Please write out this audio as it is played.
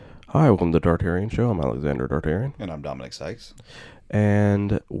Hi, welcome to the Dartarian Show. I'm Alexander Dartarian, And I'm Dominic Sykes.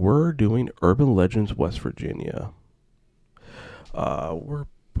 and we're doing Urban Legends West Virginia. We're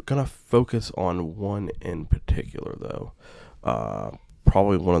gonna focus on one in particular, though.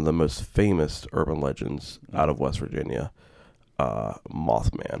 Probably one of the most famous urban legends out of West Virginia,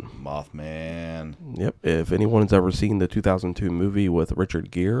 Mothman. Mothman. Yep. If anyone's ever seen the 2002 movie with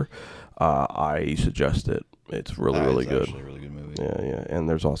Richard Gere, I suggest it. It's really It's good. actually a really good movie. Yeah. And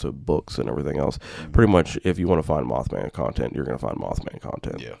there's also books and everything else. Pretty much, if you want to find Mothman content, you're going to find Mothman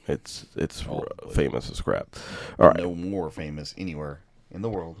content. Yeah. It's Oh, famous as crap. All right. No more famous anywhere in the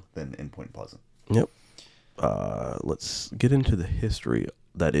world than in Point Pleasant. Yep. Let's get into the history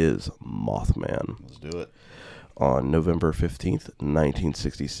that is Mothman. Let's do it. On November 15th,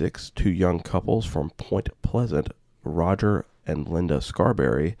 1966, two young couples from Point Pleasant, Roger and Linda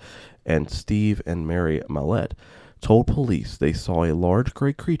Scarberry, and Steve and Mary Mallette, told police they saw a large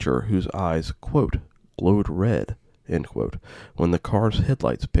gray creature whose eyes, quote, glowed red, end quote, when the car's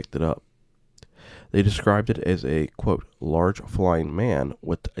headlights picked it up. They described it as a, quote, large flying man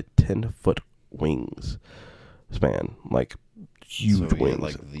with a 10-foot wings span, like huge wings.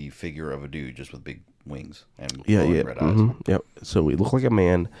 Like the figure of a dude just with big wings and Yeah. red eyes. Yep. So he looked like a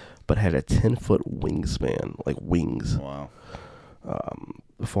man, but had a 10-foot wingspan, like wings. Wow.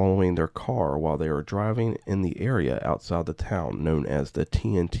 Following their car while they were driving in the area outside the town known as the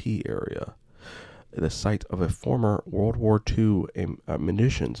TNT area, the site of a former World War II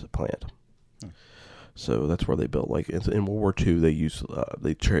munitions plant. So that's where they built. Like in World War II, they used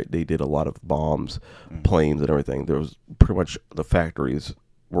they did a lot of bombs, planes, and everything. There was pretty much the factories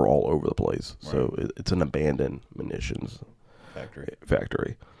were all over the place. Right. So it's an abandoned munitions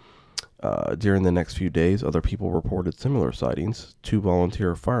Factory. During the next few days, other people reported similar sightings. Two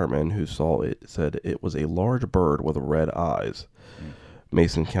volunteer firemen who saw it said it was a large bird with red eyes.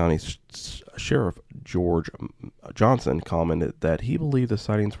 Mason County Sheriff George Johnson commented that he believed the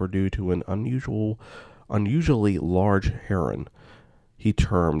sightings were due to an unusually large heron he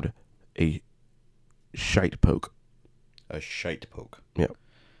termed a shite poke. A shite poke. Yep.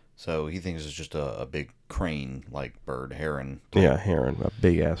 So he thinks it's just a big crane-like bird, heron. Yeah, heron, a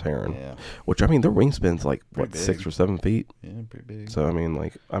big ass heron. Yeah. Which, I mean, their wingspan's like what, Pretty 6 big. or 7 feet. Yeah, pretty big. So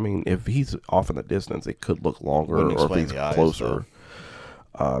I mean, if he's off in the distance, it could look longer, Wouldn't or if explain he's the eyes, closer.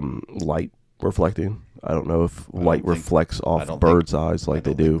 Light reflecting. I don't know if light don't think- reflects I off don't birds' eyes like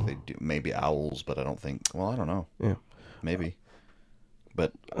they I do. don't think they do. Maybe owls, but I don't think. Well, I don't know. Yeah, Maybe.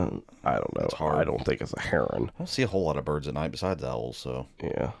 But I don't know. It's hard. I don't think it's a heron. I don't see a whole lot of birds at night besides owls, so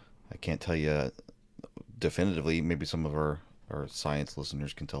Yeah, I can't tell you definitively. Maybe some of our science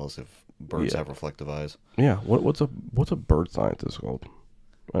listeners can tell us if birds Yeah. have reflective eyes. yeah. What's a bird scientist called?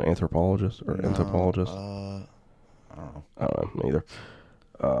 An anthropologist or entomologist? I don't know. I don't know either.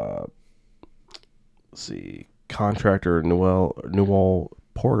 Let's see. Contractor Newell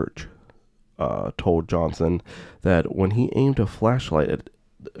Portage told Johnson that when he aimed a flashlight at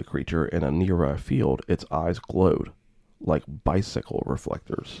a creature in a nearby field, its eyes glowed like bicycle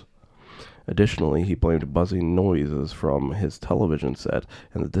reflectors. Additionally, he blamed buzzing noises from his television set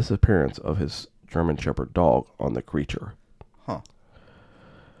and the disappearance of his German Shepherd dog on the creature. Huh.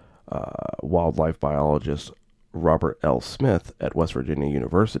 Wildlife biologist Robert L. Smith at West Virginia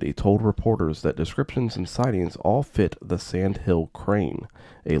University told reporters that descriptions and sightings all fit the sandhill crane,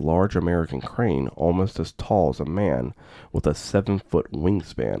 a large American crane almost as tall as a man with a 7-foot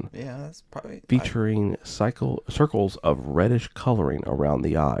wingspan, Yeah, that's probably. featuring circles of reddish coloring around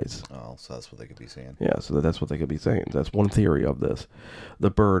the eyes. Oh, so that's what they could be saying. Yeah, so that's what they could be saying. That's one theory of this.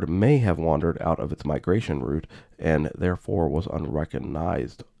 The bird may have wandered out of its migration route and therefore was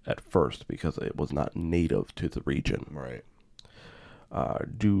unrecognized at first because it was not native to the region. Right.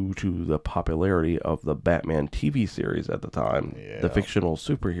 Due to the popularity of the Batman TV series at the time, Yeah. the fictional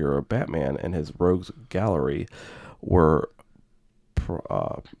superhero Batman and his rogues gallery were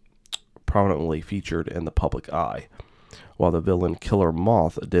prominently featured in the public eye. While the villain Killer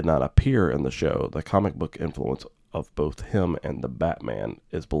Moth did not appear in the show, the comic book influence of both him and the Batman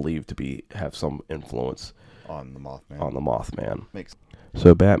is believed to have some influence On the Mothman. on the Mothman. Makes.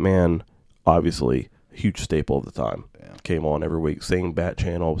 So Batman, obviously, huge staple of the time. Yeah. Came on every week, same Bat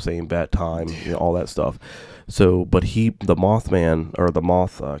channel, same Bat time, all that stuff. So, but the Mothman, or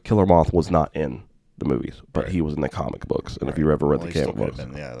the Killer Moth was not in the movies, but Right. he was in the comic books. And if you ever read Well, the he still comic could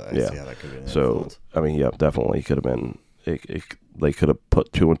have books, been. Yeah, I see how that could have been. so influence. I mean, yeah, definitely could have been. They could have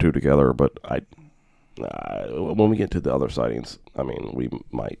put two and two together, but when we get to the other sightings, I mean, we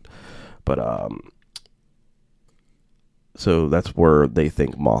might. But so that's where they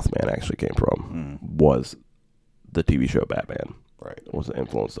think Mothman actually came from, was the TV show Batman. Right. was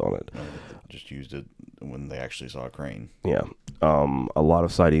influenced on it. Just used it when they actually saw a crane. Yeah. A lot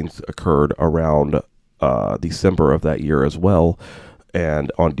of sightings occurred around December of that year as well.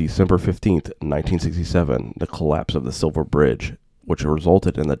 And on December 15th, 1967, the collapse of the Silver Bridge, which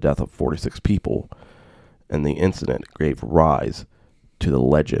resulted in the death of 46 people, and the incident gave rise to the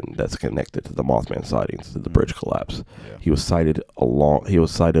legend that's connected to the Mothman sightings, to the bridge collapse. Yeah. He was sighted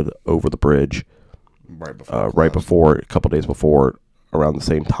over the bridge Right before. a couple days before, around the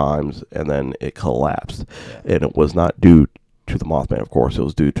same times, and then it collapsed. And it was not due to the Mothman, of course. It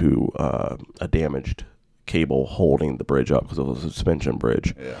was due to a damaged cable holding the bridge up because it was a suspension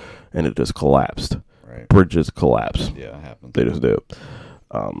bridge. Yeah. And it just collapsed. Right. Bridges collapse. Yeah, it happens. They just do.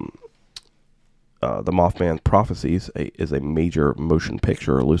 The Mothman Prophecies is a major motion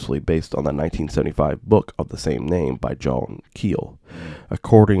picture loosely based on the 1975 book of the same name by John Keel.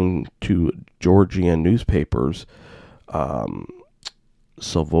 According to Georgian newspapers,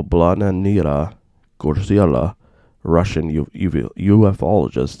 Svobodnaya Gazeta, Russian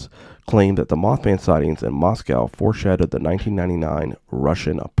ufologists, claimed that the Mothman sightings in Moscow foreshadowed the 1999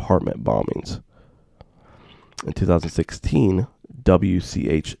 Russian apartment bombings. In 2016,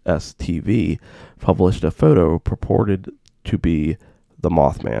 WCHS-TV published a photo purported to be the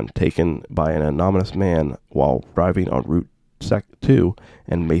Mothman, taken by an anonymous man while driving on Route 2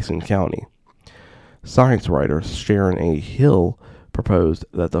 in Mason County. Science writer Sharon A. Hill proposed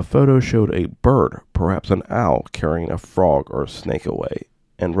that the photo showed a bird, perhaps an owl, carrying a frog or a snake away,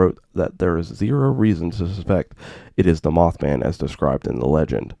 and wrote that there is zero reason to suspect it is the Mothman as described in the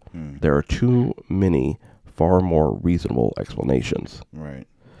legend. There are too many far more reasonable explanations. Right.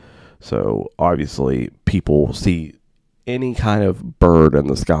 So obviously people see any kind of bird in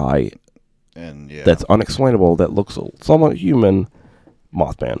the sky And that's unexplainable, that looks somewhat human,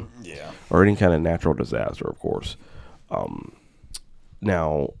 Mothman. Yeah. Or any kind of natural disaster, of course.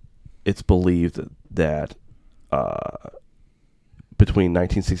 Now, it's believed that between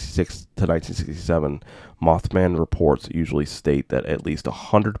 1966 to 1967, Mothman reports usually state that at least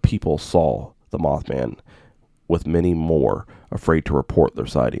 100 people saw the Mothman, with many more afraid to report their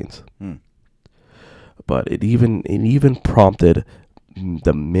sightings. But it even prompted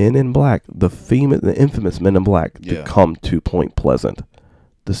the Men in Black, the infamous Men in Black, to come to Point Pleasant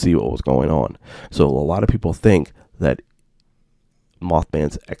to see what was going on. So a lot of people think that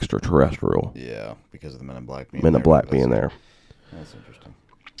Mothman's extraterrestrial. Yeah, because of the Men in Black being there. That's interesting.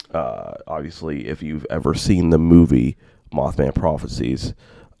 Obviously, if you've ever seen the movie Mothman Prophecies,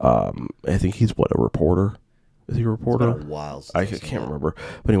 I think he's a reporter. Is he a reporter? It's been a while since I I've seen can't that. remember.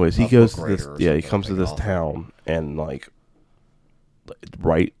 But anyways, he goes to book this. writer or Yeah, he something, comes to like this author. town, and like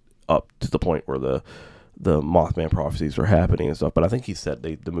right up to the point where the Mothman prophecies are happening and stuff. But I think he said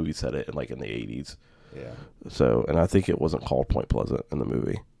the movie said it in the 80s. Yeah. So, and I think it wasn't called Point Pleasant in the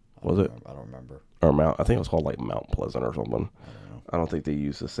movie, was it? I don't remember. Or Mount? I think it was called Mount Pleasant or something. I don't think they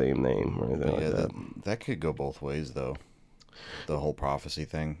used the same name or anything like that. That could go both ways, though. The whole prophecy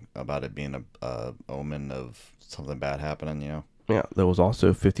thing about it being a omen of something bad happening, Yeah, there was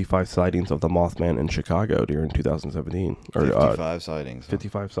also 55 sightings of the Mothman in Chicago during 2017. Or 55 sightings.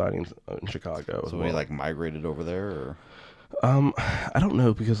 55 sightings in Chicago. So we migrated over there, or? I don't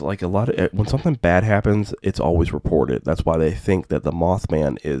know, because a lot of when something bad happens, it's always reported. That's why they think that the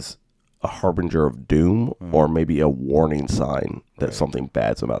Mothman is a harbinger of doom, or maybe a warning sign that something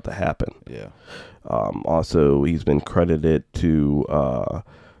bad's about to happen. Yeah. Also, he's been credited to a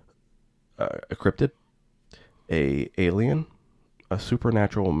cryptid, a alien, a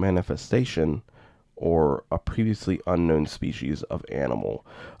supernatural manifestation, or a previously unknown species of animal.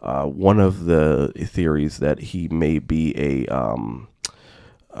 One of the theories that he may be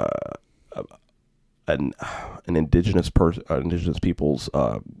an indigenous person, indigenous people's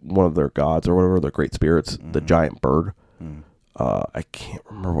one of their gods or whatever, their great spirits, the giant bird. I can't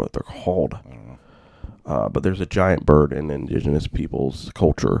remember what they're called. I don't know. But there's a giant bird in indigenous people's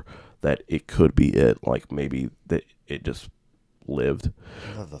culture that it could be it. Maybe that it just lived.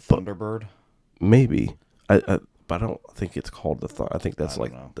 Is that the Thunderbird? Maybe. But I don't think it's called I think that's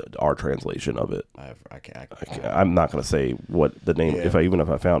know. our translation of it. I can't. I'm not going to say what the name, Yeah. if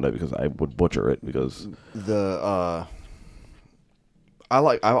I found it, because I would butcher it, because I'm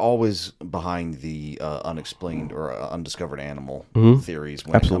always behind the unexplained or undiscovered animal theories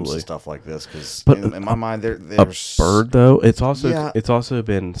when it comes Absolutely. to stuff like this, because But in my mind, a there's bird, though, it's Yeah. also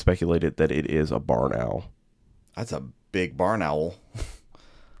been speculated that it is a barn owl. That's a big barn owl.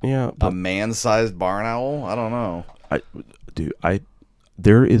 Yeah, A man-sized barn owl? I don't know.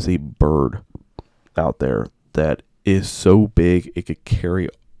 there is a bird out there that is so big it could carry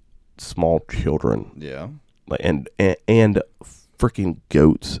small children, Yeah. and freaking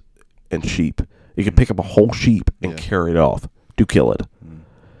goats and sheep. You can pick up a whole sheep and carry it off to kill it.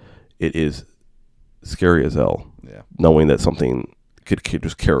 It is scary as hell. Yeah. Knowing that something could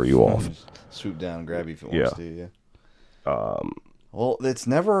just carry you off. Swoop down and grab you if it wants to. Yeah. Um, Well, it's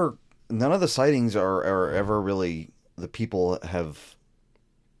never. None of the sightings are ever really the people have,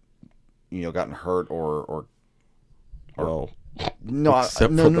 gotten hurt or well, no,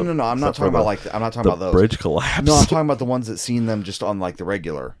 no. I'm not talking about I'm not talking about those. Bridge collapse. No, I'm talking about the ones that seen them just on like the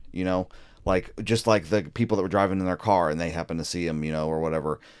regular, just like the people that were driving in their car and they happen to see them, or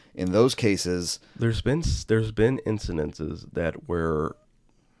whatever. In those cases, there's been incidences that where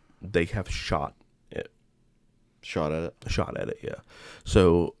they have shot at it, yeah.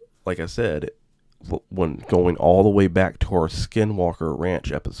 So, like I said, when going all the way back to our Skinwalker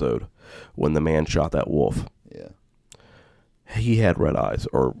Ranch episode, when the man shot that wolf, yeah, he had red eyes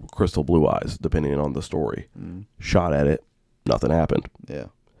or crystal blue eyes, depending on the story. Shot at it, nothing happened. Yeah.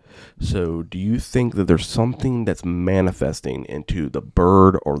 So, do you think that there's something that's manifesting into the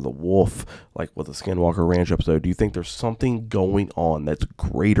bird or the wolf, like with the Skinwalker Ranch episode? Do you think there's something going on that's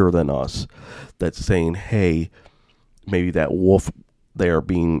greater than us that's saying, hey, maybe that wolf there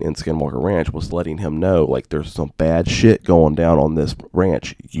being in Skinwalker Ranch was letting him know, like, there's some bad shit going down on this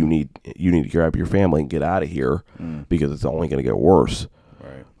ranch. You need to grab your family and get out of here because it's only going to get worse.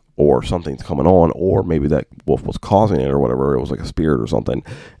 Right. Or something's coming on, or maybe that wolf was causing it or whatever. It was like a spirit or something.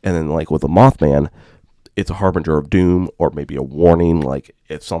 And then, like with the Mothman, it's a harbinger of doom or maybe a warning, like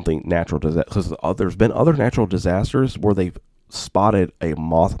if something natural disaster. Because there's been other natural disasters where they've spotted a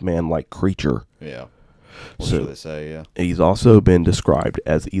Mothman-like creature. Yeah. So they say, yeah. He's also been described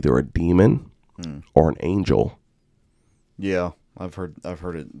as either a demon or an angel. Yeah. I've heard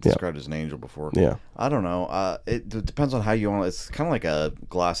it described as an angel before. Yeah. I don't know. It depends on how you want it. It's kind of like a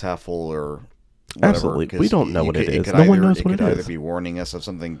glass half full or whatever. Absolutely. We don't know what it is. No one knows what it is. It could either be warning us of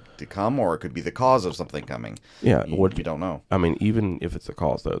something to come or it could be the cause of something coming. Yeah. You don't know. I mean, even if it's the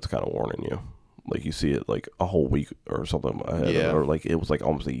cause, though, it's kind of warning you. Like you see it like a whole week or something ahead, or like it was like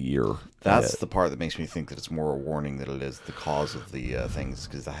almost a year. That's ahead. the part that makes me think that it's more a warning than it is the cause of the things,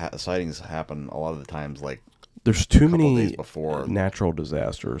 because the sightings happen a lot of the times like there's too many days before natural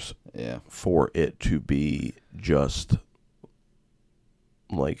disasters, yeah, for it to be just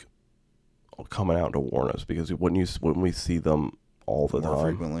like coming out to warn us. Because when we see them all the more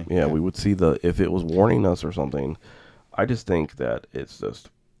time, frequently, yeah, we would see if it was warning us or something. I just think that it's just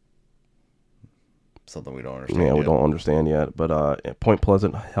something we don't understand. Yeah, we don't understand yet. But Point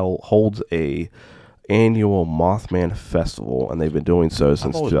Pleasant holds a annual Mothman festival, and they've been doing so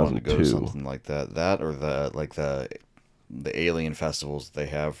since 2002. I've always wanted to go to something like that or the alien festivals they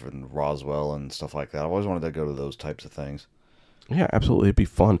have in Roswell and stuff like that. I've always wanted to go to those types of things. Yeah, absolutely, it'd be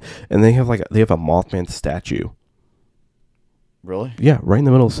fun. And they have a Mothman statue. Really? Yeah, right in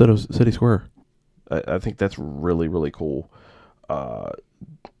the middle of City Square. I think that's really, really cool.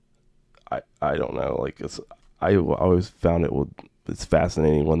 I don't know, like I always found it's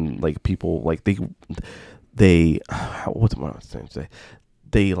fascinating when like people like they what's what I was saying to say,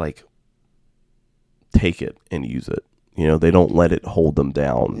 they like take it and use it. They don't let it hold them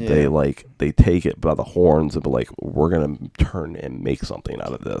down. Yeah. They take it by the horns and be like, we're gonna turn and make something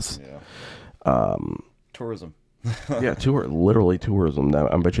out of this. Yeah. Tourism. Yeah, literally tourism. Now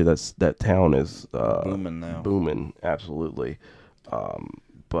I bet you that town is booming now. Booming, absolutely.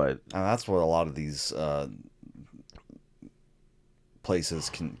 But and that's what a lot of these places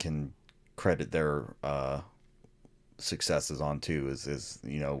can credit their successes on too. Is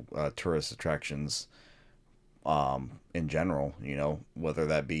tourist attractions in general. Whether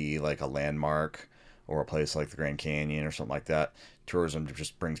that be like a landmark or a place like the Grand Canyon or something like that. Tourism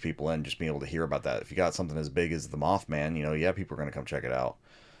just brings people in, just being able to hear about that. If you got something as big as the Mothman, people are going to come check it out.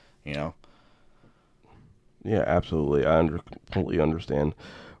 Yeah, absolutely. I completely understand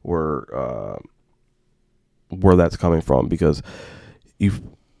where that's coming from, because you've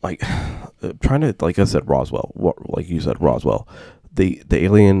like trying to, like I said, Roswell. Like you said, Roswell. The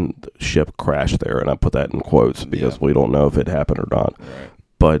alien ship crashed there, and I put that in quotes because we don't know if it happened or not. Right.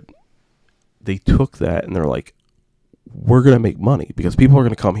 But they took that and they're like, we're going to make money because people are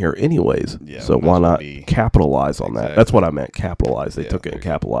going to come here anyways. Yeah, so why not capitalize on that? That's what I meant, capitalize. They took it and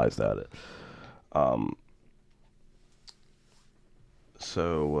capitalized at it.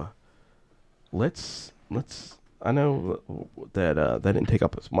 So let's I know that that didn't take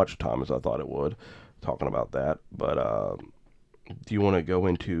up as much time as I thought it would talking about that, but do you want to go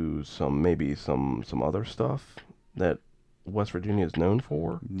into some other stuff that West Virginia is known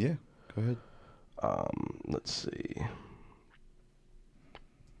for? Yeah, go ahead. Let's see.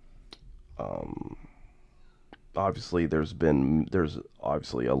 obviously there's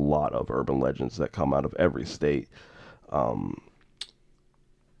obviously a lot of urban legends that come out of every state. A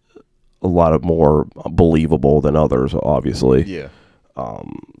lot of more believable than others, obviously. Yeah.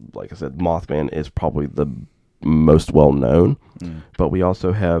 Like I said, Mothman is probably the most well known, Mm. but we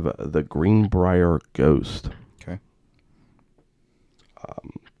also have the Greenbrier Ghost. Okay.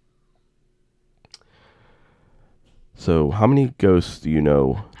 So, how many ghosts do you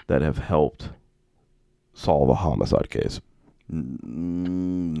know that have helped solve a homicide case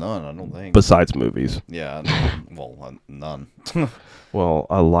None, I don't think. besides movies? Yeah. Well, none. Well,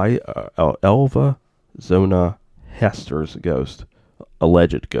 Elva Zona Hester's ghost,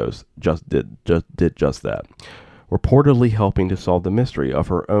 alleged ghost, just did that. Reportedly helping to solve the mystery of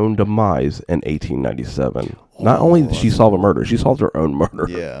her own demise in 1897. Not only did she solve a murder, she solved her own murder.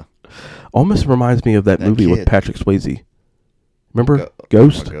 Yeah. Almost reminds me of that movie with kid. Patrick Swayze. Remember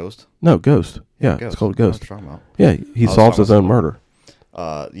Ghost. Ghost? Ghost. No, Ghost. Yeah, Ghost. it's called I know what Ghost. you're talking about. Yeah, he was solves talking his about own murder.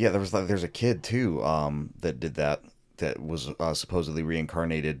 Yeah, there's a kid too that did that was supposedly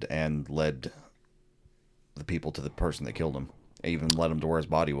reincarnated and led the people to the person that killed him. Even led him to where his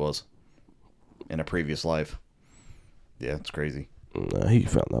body was in a previous life. Yeah, it's crazy. Nah, he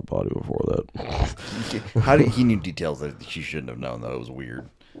found that body before that. How did he knew details that she shouldn't have known though? It was weird.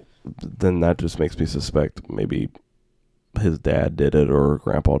 Then that just makes me suspect maybe his dad did it or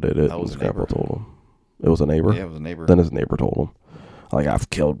grandpa did it. That was and a his grandpa neighbor. told him. It was a neighbor? Yeah, it was a neighbor. Then his neighbor told him. Like, I've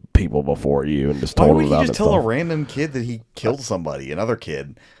killed people before you, and just Why told would him he about just it. tell a random kid that he killed somebody, another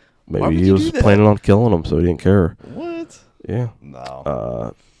kid? Why Maybe would he you was do that? planning on killing him, so he didn't care. What? Yeah.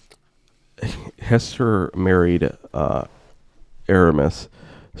 No. Hester married Aramis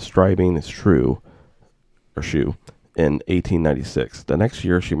Stribing Shrew in 1896. The next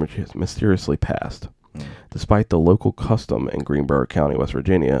year, she mysteriously passed. Despite the local custom in Greenbrier County, West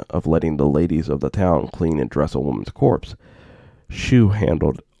Virginia, of letting the ladies of the town clean and dress a woman's corpse, Shue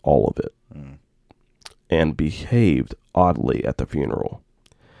handled all of it and behaved oddly at the funeral.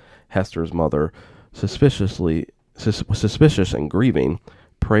 Hester's mother, suspicious and grieving,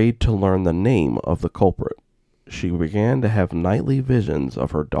 prayed to learn the name of the culprit. She began to have nightly visions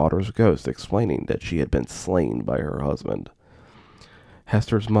of her daughter's ghost explaining that she had been slain by her husband.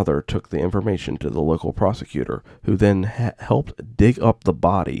 Hester's mother took the information to the local prosecutor, who then helped dig up the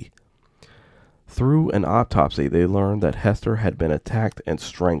body. Through an autopsy, they learned that Hester had been attacked and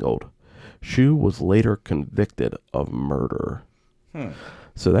strangled. Shue was later convicted of murder.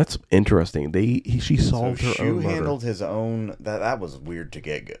 So that's interesting. She solved her Shue own murder. handled his own. That was weird to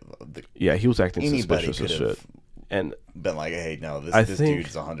get. Yeah, he was acting Anybody suspicious as could have shit. And been like, hey, no, this I this think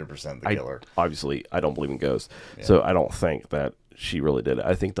dude's 100% the killer. Obviously, I don't believe in ghosts, so I don't think that she really did it.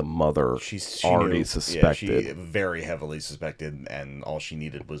 I think the mother She already knew, suspected. Yeah, she very heavily suspected, and all she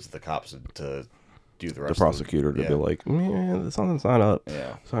needed was the cops to do the rest. The prosecutor to be like, man, something's not up.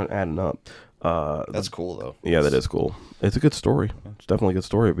 Yeah. It's not adding up. That's cool though. Yeah, that is cool. It's a good story. It's definitely a good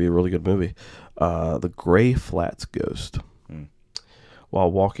story. It'd be a really good movie. The Gray Flats Ghost. While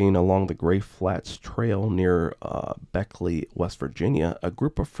walking along the Gray Flats Trail near Beckley, West Virginia, a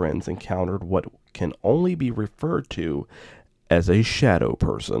group of friends encountered what can only be referred to as a shadow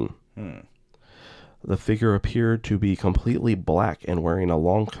person. The figure appeared to be completely black and wearing a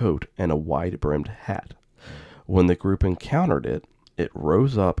long coat and a wide-brimmed hat. When the group encountered it, it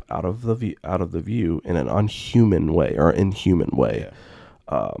rose up out of the view in an inhuman way.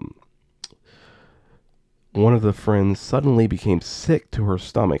 One of the friends suddenly became sick to her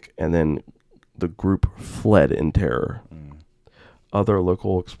stomach, and then the group fled in terror. Other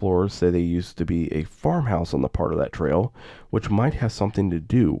local explorers say they used to be a farmhouse on the part of that trail, which might have something to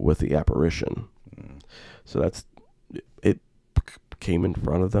do with the apparition. So it came in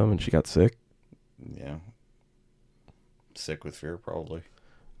front of them, and she got sick. Yeah. Sick with fear, probably.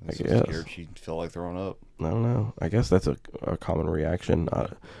 I So guess. scared she felt like throwing up. I don't know. I guess that's a common reaction. I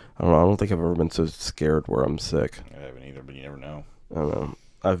don't know. I don't think I've ever been so scared where I'm sick. I haven't either, but you never know. I don't know.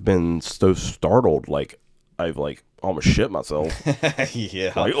 I've been so startled, like I've almost shit myself.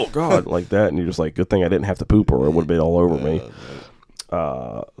 Yeah. Like, oh God, like that, and you're just like, good thing I didn't have to poop, or it would have been all over me.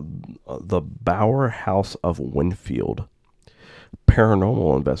 The Bower House of Winfield.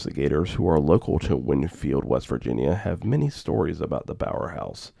 Paranormal investigators who are local to Winfield, West Virginia, have many stories about the Bower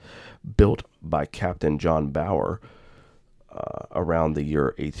House. Built by Captain John Bower around the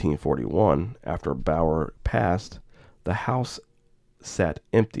year 1841, after Bower passed, the house sat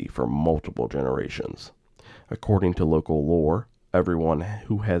empty for multiple generations. According to local lore, everyone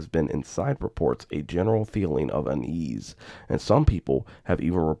who has been inside reports a general feeling of unease, and some people have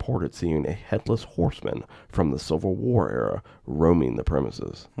even reported seeing a headless horseman from the Civil War era roaming the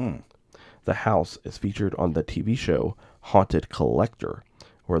premises. The house is featured on the TV show Haunted Collector,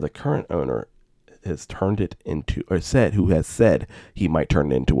 where the current owner has turned it into, or has said he might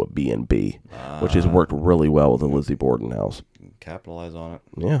turn it into a B&B, which has worked really well with the Lizzie Borden house. Capitalize on it.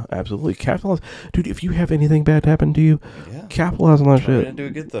 Yeah, absolutely. Capitalize. Dude, if you have anything bad happen to you, capitalize on that shit. And do a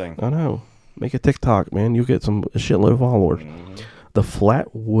good thing. I know. Make a TikTok, man. You'll get a shitload of followers. Mm-hmm. The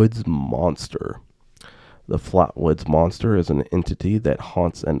Flatwoods Monster. The Flatwoods Monster is an entity that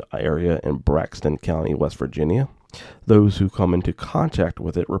haunts an area in Braxton County, West Virginia. Those who come into contact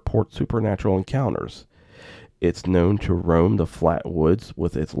with it report supernatural encounters. It's known to roam the flat woods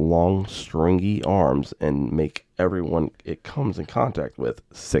with its long, stringy arms and make everyone it comes in contact with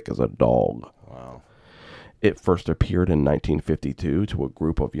sick as a dog. Wow. It first appeared in 1952 to a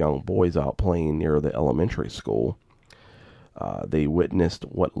group of young boys out playing near the elementary school. They witnessed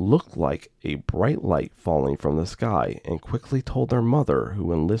what looked like a bright light falling from the sky and quickly told their mother,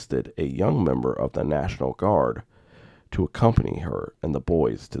 who enlisted a young member of the National Guard to accompany her and the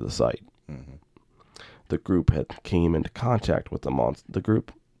boys to the site. Mm-hmm. The group came into contact with the monster. The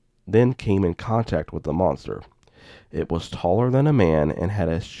group then came in contact with the monster. It was taller than a man and had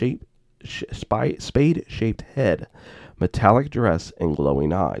a spade-shaped head, metallic dress, and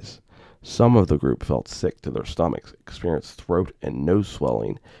glowing eyes. Some of the group felt sick to their stomachs, experienced throat and nose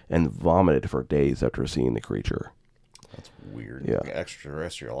swelling, and vomited for days after seeing the creature. That's weird. Yeah.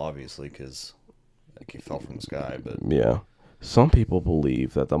 Extraterrestrial, obviously, because he fell from the sky. But yeah. Some people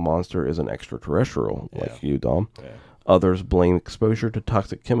believe that the monster is an extraterrestrial, like you, Dom. Yeah. Others blame exposure to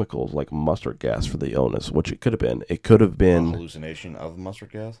toxic chemicals like mustard gas for the illness, which it could have been. It could have been a hallucination of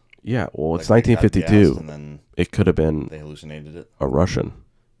mustard gas? Yeah, well, it's 1952. And then it could have been they hallucinated it. A Russian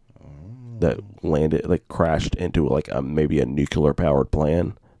that landed, like crashed into like maybe a nuclear powered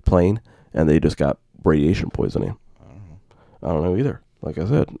plane, and they just got radiation poisoning. I don't know either. Like I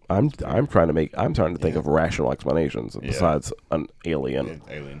said, I'm trying to think of rational explanations besides an alien.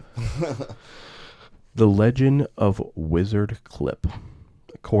 Alien. The Legend of Wizard Clip.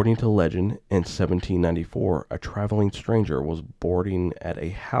 According to legend, in 1794, a traveling stranger was boarding at a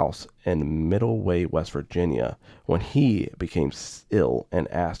house in Middleway, West Virginia, when he became ill and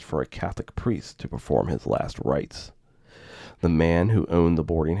asked for a Catholic priest to perform his last rites. The man who owned the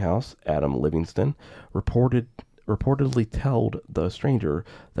boarding house, Adam Livingston, reportedly told the stranger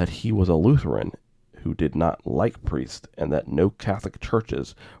that he was a Lutheran who did not like priests and that no Catholic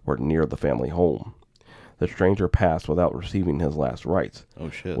churches were near the family home. The stranger passed without receiving his last rites.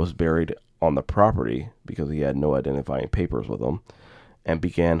 Oh, shit. Was buried on the property because he had no identifying papers with him, and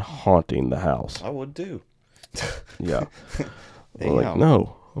began haunting the house. I would too. Yeah. Like,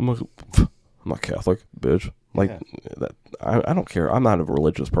 no, I'm not Catholic, bitch. Like, that. I don't care. I'm not a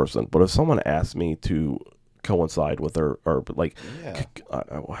religious person, but if someone asked me to coincide with their, or like, I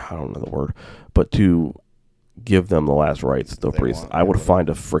don't know the word, but to give them the last rites, the priest, I would find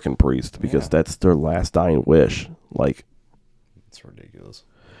a freaking priest because that's their last dying wish. Like, it's ridiculous.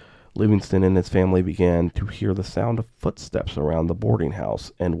 Livingston and his family began to hear the sound of footsteps around the boarding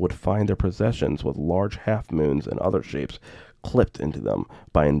house and would find their possessions with large half moons and other shapes clipped into them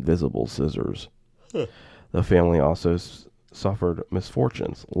by invisible scissors. The family also suffered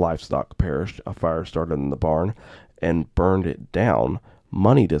misfortunes. Livestock perished, a fire started in the barn and burned it down,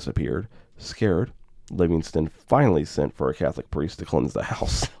 money disappeared. Scared, Livingston finally sent for a Catholic priest to cleanse the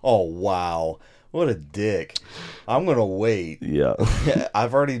house. Oh, wow. What a dick. I'm going to wait. Yeah.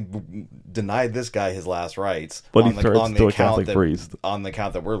 I've already denied this guy his last rites. But he turns to a Catholic priest. On the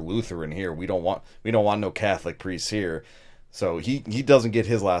account that we're Lutheran here. We don't want no Catholic priests here. So he doesn't get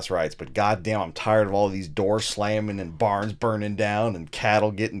his last rites. But goddamn, I'm tired of all these doors slamming and barns burning down and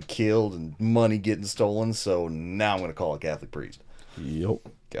cattle getting killed and money getting stolen. So now I'm going to call a Catholic priest. Yep.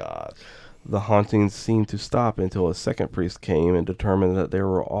 God. The hauntings seemed to stop until a second priest came and determined that there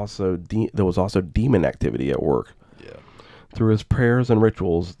was also demon activity at work. Yeah. Through his prayers and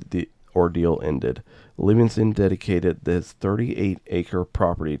rituals, the ordeal ended. Livingston dedicated this 38-acre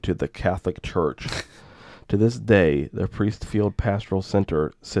property to the Catholic Church. To this day, the Priestfield Pastoral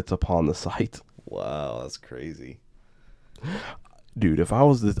Center sits upon the site. Wow, that's crazy. Dude, if I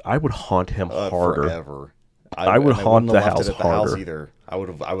was I would haunt him harder. Forever. I would haunt the house harder. Either. I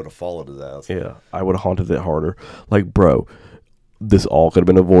would have followed his ass. Yeah, I would have haunted it harder. Like, bro, this all could have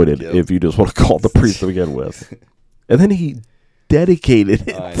been avoided if you just want to call the priest to begin with. And then he dedicated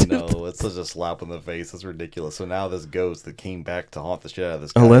it. I know. It's such a slap in the face. It's ridiculous. So now this ghost that came back to haunt the shit out of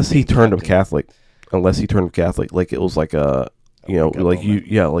this guy. Unless he turned him Catholic. Like it was like a, like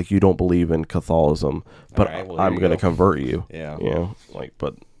you don't believe in Catholicism, but right, well, I'm going to convert you. Yeah. You know, like,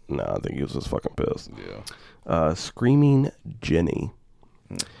 but no, I think he was just fucking pissed. Yeah. Screaming Jenny.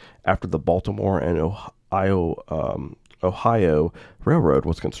 After the Baltimore and Ohio Railroad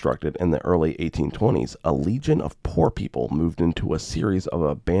was constructed in the early 1820s, a legion of poor people moved into a series of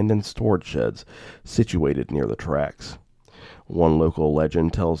abandoned storage sheds situated near the tracks. One local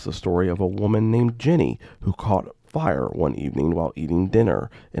legend tells the story of a woman named Jenny who caught fire one evening while eating dinner.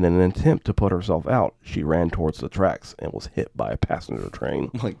 In an attempt to put herself out, she ran towards the tracks and was hit by a passenger train.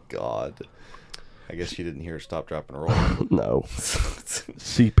 Oh my God. I guess you didn't hear stop, drop, and roll. No.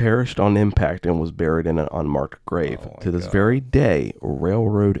 She perished on impact and was buried in an unmarked grave. To this very day,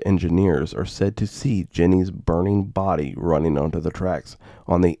 railroad engineers are said to see Jenny's burning body running onto the tracks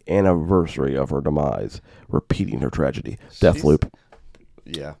on the anniversary of her demise, repeating her tragedy. Deathloop.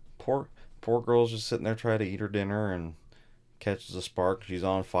 Yeah. Poor girl's just sitting there trying to eat her dinner and catches a spark. She's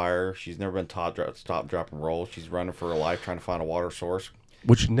on fire. She's never been taught stop, drop, and roll. She's running for her life trying to find a water source.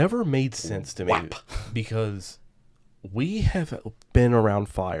 Which never made sense to me because we have been around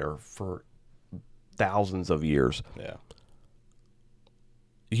fire for thousands of years. Yeah.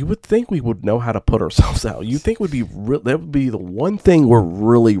 You would think we would know how to put ourselves out. You think that would be the one thing we're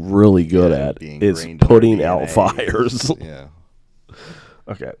really, really good at is putting out fires. Yeah.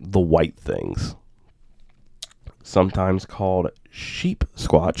 Okay, the white things. Sometimes called sheep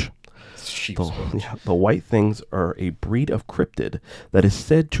squatch. The white things are a breed of cryptid that is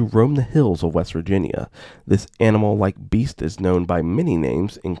said to roam the hills of West Virginia. This animal-like beast is known by many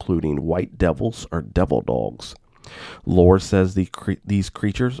names, including white devils or devil dogs. Lore says these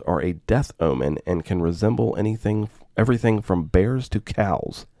creatures are a death omen and can resemble everything from bears to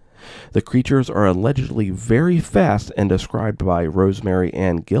cows. The creatures are allegedly very fast and described by Rosemary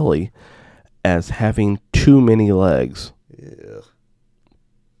Ann Gilly as having too many legs. Yeah.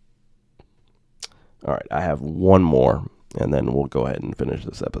 All right, I have one more, and then we'll go ahead and finish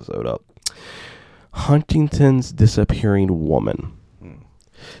this episode up. Huntington's disappearing woman.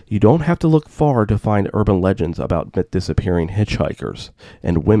 You don't have to look far to find urban legends about disappearing hitchhikers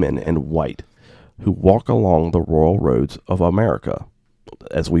and women in white who walk along the rural roads of America.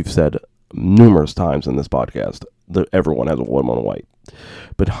 As we've said numerous times in this podcast, everyone has a woman in white.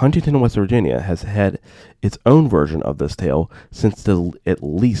 But Huntington, West Virginia has had its own version of this tale since at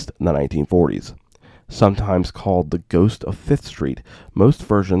least the 1940s. Sometimes called the Ghost of Fifth Street, most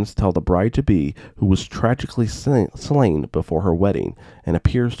versions tell the bride-to-be who was tragically slain before her wedding and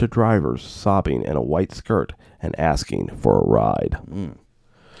appears to drivers sobbing in a white skirt and asking for a ride.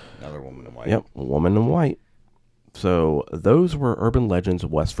 Another woman in white. Yep, a woman in white. So those were urban legends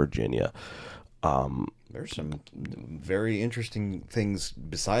of West Virginia. There's some very interesting things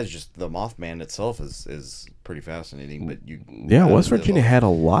besides just the Mothman itself is pretty fascinating. But West Virginia had a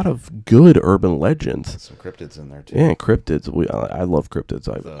lot of good urban legends. Some cryptids in there too. Yeah, cryptids. I love cryptids.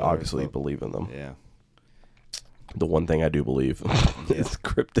 I obviously believe in them. Yeah. The one thing I do believe is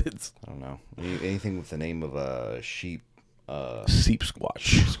cryptids. I don't know. Anything with the name of a sheep. Sheep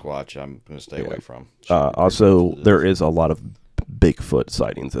squatch. I'm going to stay away from. Also, there is a lot of Bigfoot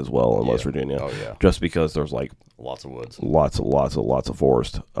sightings as well in West Virginia. Oh yeah. Just because there's like lots of woods, lots of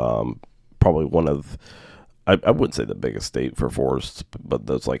forest. Probably one of, I wouldn't say the biggest state for forests, but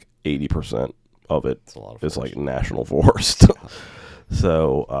that's like 80% of it is like national forest.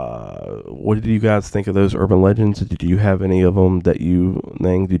 So, what did you guys think of those urban legends? Did you have any of them did you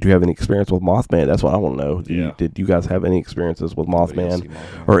have any experience with Mothman? That's what I want to know. Did you guys have any experiences with Mothman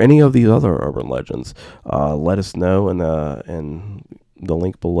or any of these other urban legends? Let us know in the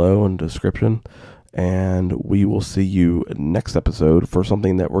link below in the description, and we will see you next episode for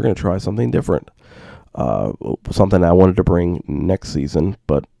something that we're going to try something different. Something I wanted to bring next season,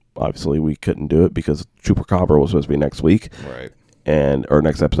 but obviously we couldn't do it because Chupacabra was supposed to be next week. Right. Or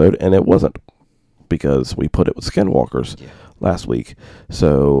next episode, and it wasn't because we put it with Skinwalkers last week.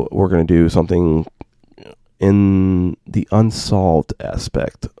 So we're going to do something in the unsolved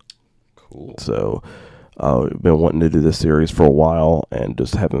aspect. Cool. So we've been wanting to do this series for a while and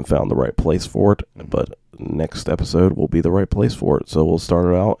just haven't found the right place for it. Mm-hmm. But next episode will be the right place for it. So we'll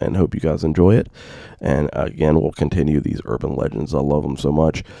start it out and hope you guys enjoy it. And again, we'll continue these urban legends. I love them so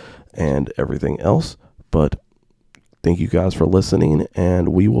much and everything else. But thank you guys for listening, and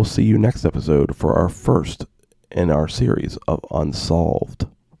we will see you next episode for our first in our series of Unsolved.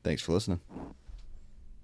 Thanks for listening.